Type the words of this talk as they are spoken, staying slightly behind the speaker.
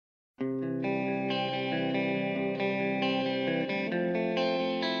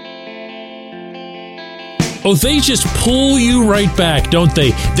Oh, they just pull you right back, don't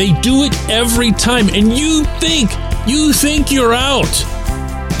they? They do it every time, and you think you're out.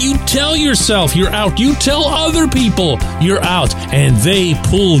 You tell yourself you're out. You tell other people you're out, and they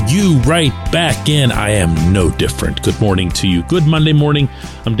pull you right back in. I am no different. Good morning to you. Good Monday morning.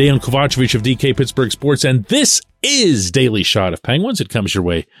 I'm Dejan Kovacevic of DK Pittsburgh Sports, and this is Daily Shot of Penguins. It comes your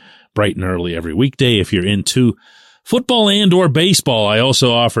way bright and early every weekday. If you're into football and or baseball, I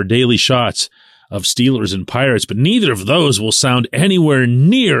also offer daily shots of Steelers and Pirates, but neither of those will sound anywhere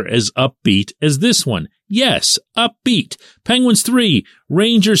near as upbeat as this one. Yes, upbeat. Penguins 3,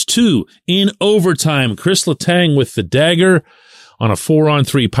 Rangers 2 in overtime. Chris Letang with the dagger on a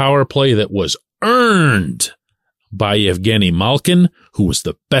 4-on-3 power play that was earned by Evgeny Malkin, who was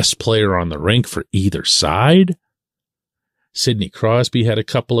the best player on the rink for either side. Sidney Crosby had a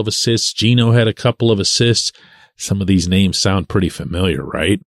couple of assists. Gino had a couple of assists. Some of these names sound pretty familiar,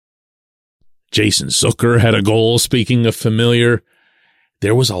 right? Jason Zucker had a goal, speaking of familiar.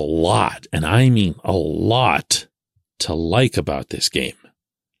 There was a lot, and I mean a lot, to like about this game.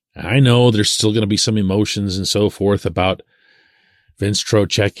 I know there's still going to be some emotions and so forth about Vince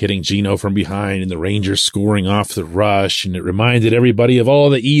Trocheck hitting Gino from behind and the Rangers scoring off the rush, and it reminded everybody of all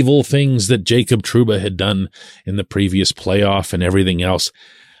the evil things that Jacob Trouba had done in the previous playoff and everything else.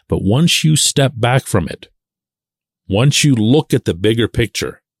 But once you step back from it, once you look at the bigger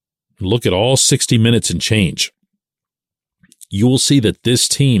picture, look at all 60 minutes and change, you will see that this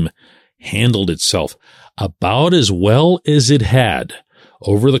team handled itself about as well as it had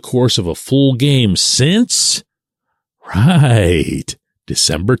over the course of a full game since,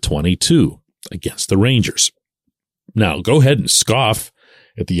 December 22 against the Rangers. Now, go ahead and scoff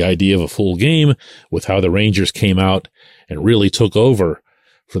at the idea of a full game with how the Rangers came out and really took over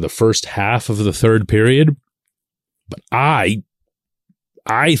for the first half of the third period. But I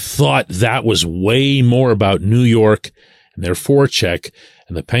thought that was way more about New York and their forecheck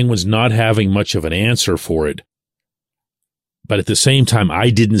and the Penguins not having much of an answer for it. But at the same time, I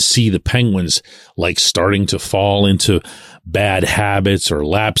didn't see the Penguins like starting to fall into bad habits or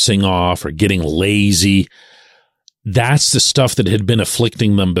lapsing off or getting lazy. That's the stuff that had been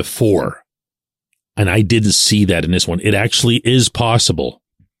afflicting them before. And I didn't see that in this one. It actually is possible,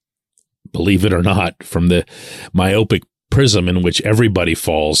 believe it or not, from the myopic prism in which everybody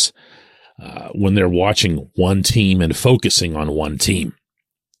falls when they're watching one team and focusing on one team,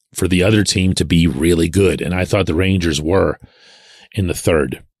 for the other team to be really good. And I thought the Rangers were in the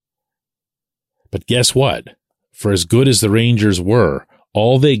third. But guess what? For as good as the Rangers were,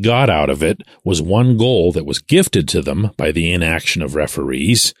 all they got out of it was one goal that was gifted to them by the inaction of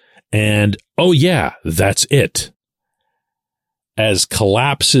referees. And, oh yeah, that's it. As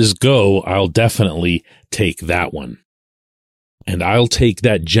collapses go, I'll definitely take that one. And I'll take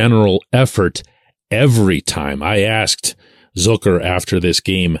that general effort every time. I asked Zucker after this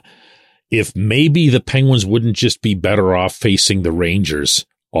game if maybe the Penguins wouldn't just be better off facing the Rangers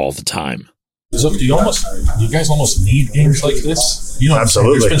all the time. Zucker, do you guys almost need games like this? You know,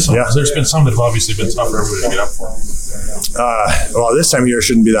 absolutely. There's been some that have obviously been tough for everybody to get up for. Well, this time of year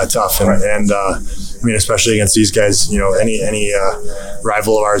shouldn't be that tough, and I mean, especially against these guys. You know, any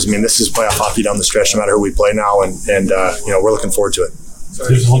rival of ours. I mean, this is playoff hockey down the stretch, no matter who we play now, and you know, we're looking forward to it.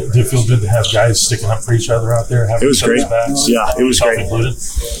 Did it feel good to have guys sticking up for each other out there? It was great. Yeah, it was great. Included?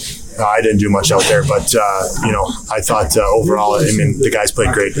 I didn't do much out there, but, you know, I thought overall, I mean, the guys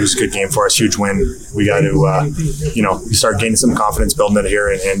played great. It was a good game for us, huge win. We got to, you know, start gaining some confidence, building it here,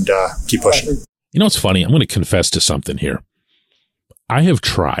 and keep pushing. You know what's funny? I'm going to confess to something here. I have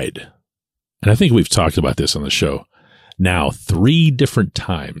tried, and I think we've talked about this on the show now 3 different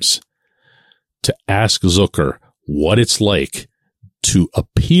times, to ask Zucker what it's like to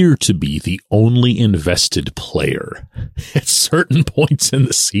appear to be the only invested player at certain points in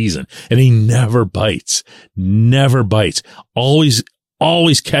the season. And he never bites, always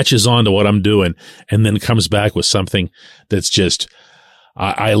catches on to what I'm doing and then comes back with something that's just,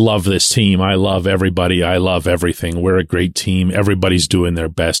 I love this team. I love everybody. I love everything. We're a great team. Everybody's doing their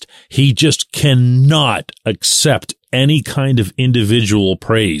best. He just cannot accept any kind of individual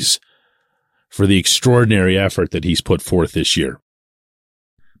praise for the extraordinary effort that he's put forth this year.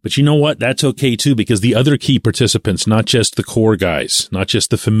 But you know what? That's okay too, because the other key participants, not just the core guys, not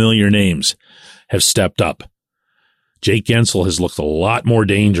just the familiar names, have stepped up. Jake Gensel has looked a lot more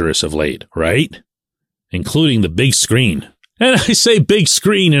dangerous of late, right? Including the big screen. And I say big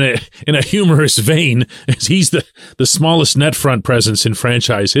screen in a humorous vein, as he's the smallest net front presence in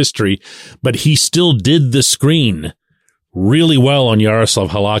franchise history, but he still did the screen really well on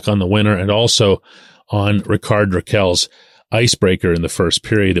Yaroslav Halak on the winner, and also on Ricard Raquel's icebreaker in the first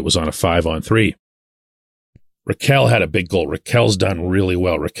period. It was on a 5-on-3. Raquel had a big goal. Raquel's done really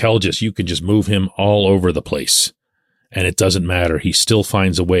well. Raquel you can just move him all over the place, and it doesn't matter. He still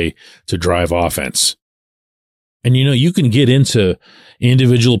finds a way to drive offense. And, you can get into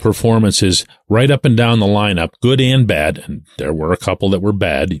individual performances right up and down the lineup, good and bad. And there were a couple that were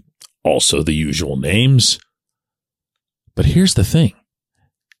bad, also the usual names. But here's the thing.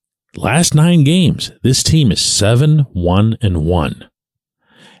 Last 9 games, this team is 7-1-1.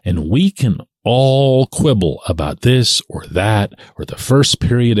 And we can all quibble about this or that, or the first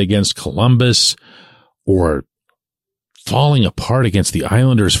period against Columbus, or falling apart against the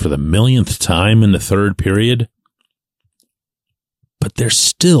Islanders for the millionth time in the third period. But they're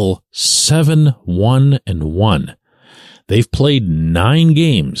still 7-1-1. They've played 9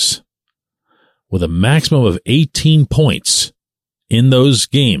 games with a maximum of 18 points in those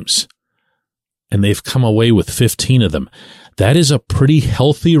games, and they've come away with 15 of them. That is a pretty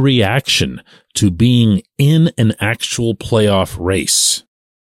healthy reaction to being in an actual playoff race.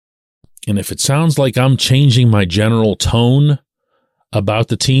 And if it sounds like I'm changing my general tone about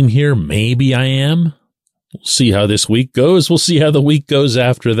the team here, maybe I am. We'll see how this week goes. We'll see how the week goes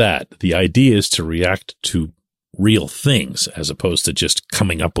after that. The idea is to react to real things as opposed to just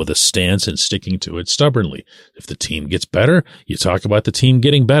coming up with a stance and sticking to it stubbornly. If the team gets better, you talk about the team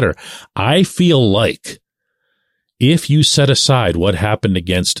getting better. I feel like if you set aside what happened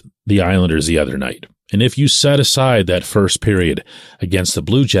against the Islanders the other night, and if you set aside that first period against the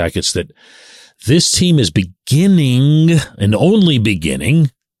Blue Jackets, that this team is beginning and only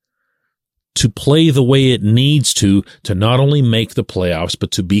beginning to play the way it needs to not only make the playoffs,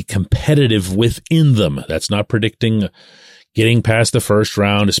 but to be competitive within them. That's not predicting getting past the first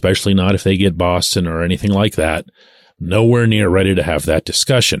round, especially not if they get Boston or anything like that. Nowhere near ready to have that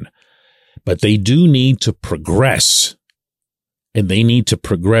discussion. But they do need to progress, and they need to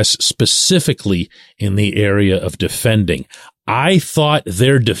progress specifically in the area of defending. I thought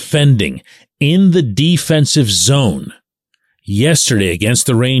their defending in the defensive zone yesterday against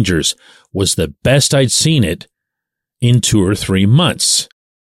the Rangers was the best I'd seen it in 2 or 3 months.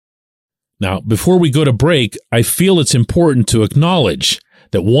 Now, before we go to break, I feel it's important to acknowledge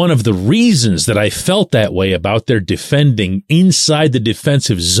that one of the reasons that I felt that way about their defending inside the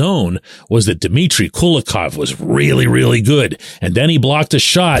defensive zone was that Dmitry Kulikov was really, really good. And then he blocked a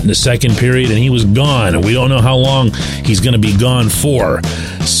shot in the second period and he was gone. And we don't know how long he's going to be gone for.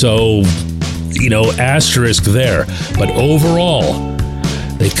 So, asterisk there. But overall,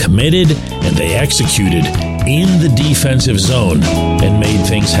 they committed and they executed in the defensive zone and made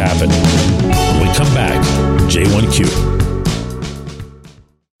things happen. When we come back, J1Q.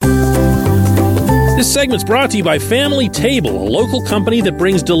 This segment's brought to you by Family Table, a local company that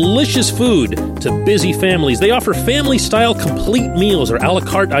brings delicious food to busy families. They offer family-style complete meals or a la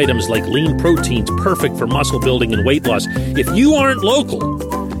carte items like lean proteins, perfect for muscle building and weight loss. If you aren't local,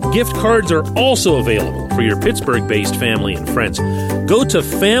 gift cards are also available for your Pittsburgh-based family and friends. Go to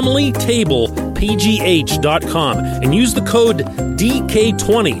FamilyTablePGH.com and use the code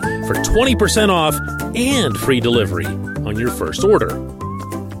DK20 for 20% off and free delivery on your first order.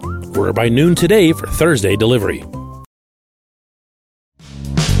 Order by noon today for Thursday delivery.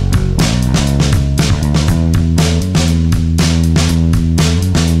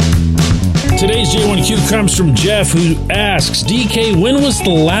 Today's J1Q comes from Jeff, who asks, DK, when was the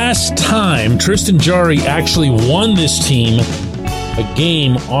last time Tristan Jarry actually won this team a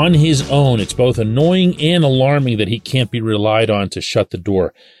game on his own? It's both annoying and alarming that he can't be relied on to shut the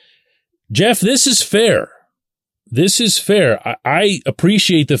door. Jeff, this is fair. This is fair. I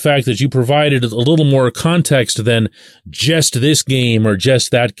appreciate the fact that you provided a little more context than just this game or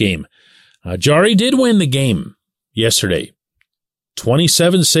just that game. Jarry did win the game yesterday.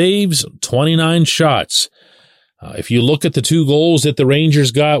 27 saves, 29 shots. If you look at the 2 goals that the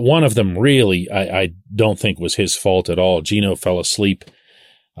Rangers got, one of them really, I don't think was his fault at all. Gino fell asleep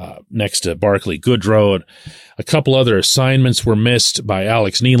next to Barclay Goodrow. A couple other assignments were missed by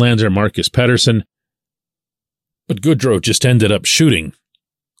Alex Nylander and Marcus Pettersson. But Goodrow just ended up shooting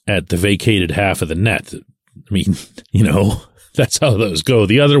at the vacated half of the net. I mean, that's how those go.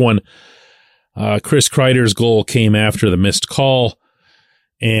 The other one, Chris Kreider's goal came after the missed call,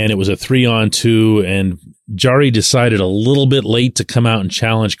 and it was a 3-on-2, and Jarry decided a little bit late to come out and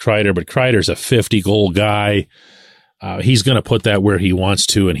challenge Kreider, but Kreider's a 50-goal guy. He's going to put that where he wants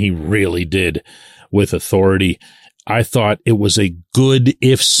to, and he really did with authority. I thought it was a good,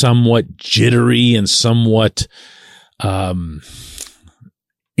 if somewhat jittery and somewhat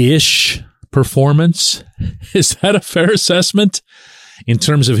ish performance. Is that a fair assessment? In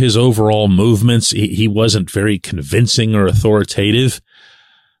terms of his overall movements, he wasn't very convincing or authoritative.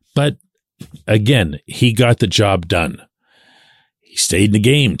 But again, he got the job done. He stayed in the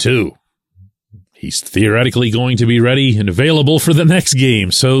game, too. He's theoretically going to be ready and available for the next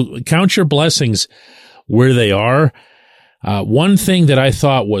game. So count your blessings where they are. One thing that I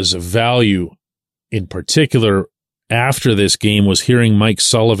thought was of value in particular after this game was hearing Mike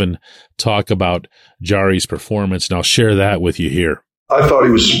Sullivan talk about Jarry's performance, and I'll share that with you here. I thought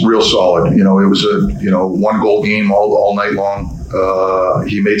he was real solid. It was a 1-goal game all night long.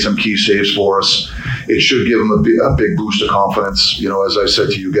 He made some key saves for us. It should give him a big boost of confidence. As I said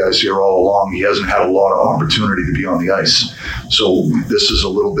to you guys here all along, he hasn't had a lot of opportunity to be on the ice. So this is a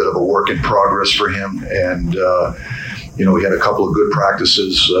little bit of a work in progress for him. And, he had a couple of good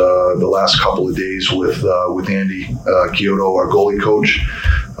practices the last couple of days with Andy Chiodo, our goalie coach.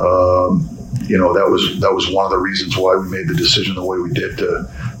 That was one of the reasons why we made the decision the way we did to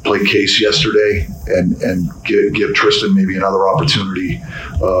play Case yesterday and give Tristan maybe another opportunity,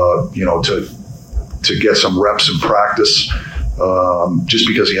 to get some reps in practice, just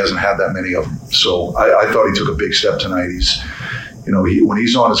because he hasn't had that many of them. So I thought he took a big step tonight. When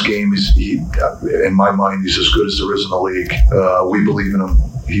he's on his game, in my mind, he's as good as there is in the league. We believe in him.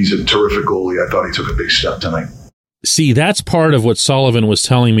 He's a terrific goalie. I thought he took a big step tonight. See, that's part of what Sullivan was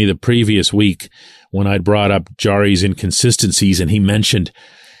telling me the previous week when I'd brought up Jarry's inconsistencies, and he mentioned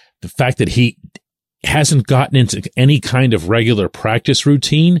the fact that he hasn't gotten into any kind of regular practice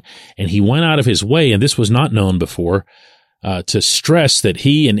routine, and he went out of his way, and this was not known before, to stress that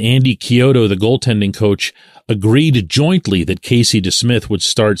he and Andy Chiodo, the goaltending coach, agreed jointly that Casey DeSmith would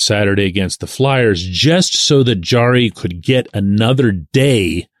start Saturday against the Flyers just so that Jarry could get another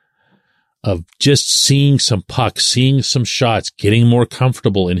day of just seeing some pucks, seeing some shots, getting more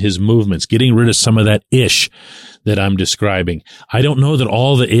comfortable in his movements, getting rid of some of that ish that I'm describing. I don't know that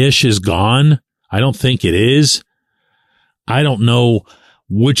all the ish is gone. I don't think it is. I don't know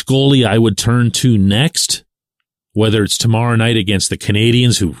which goalie I would turn to next, whether it's tomorrow night against the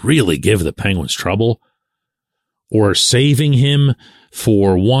Canadians, who really give the Penguins trouble, or saving him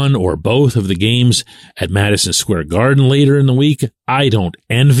for one or both of the games at Madison Square Garden later in the week. I don't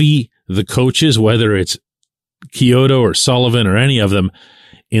envy the coaches, whether it's Chiodo or Sullivan or any of them,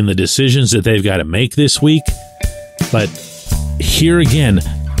 in the decisions that they've got to make this week. But here again,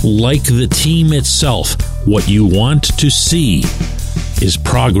 like the team itself, what you want to see is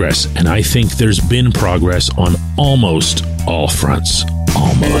progress. And I think there's been progress on almost all fronts.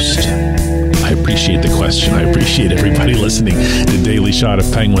 Almost. I appreciate the question. I appreciate everybody listening to Daily Shot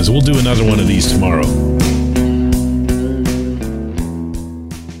of Penguins. We'll do another one of these tomorrow.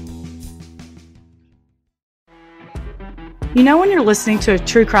 When you're listening to a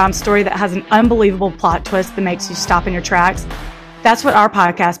true crime story that has an unbelievable plot twist that makes you stop in your tracks? That's what our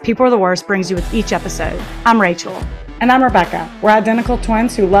podcast, People Are the Worst, brings you with each episode. I'm Rachel. And I'm Rebecca. We're identical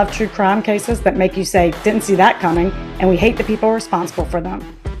twins who love true crime cases that make you say, didn't see that coming, and we hate the people responsible for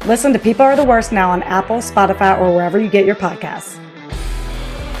them. Listen to People Are the Worst now on Apple, Spotify, or wherever you get your podcasts.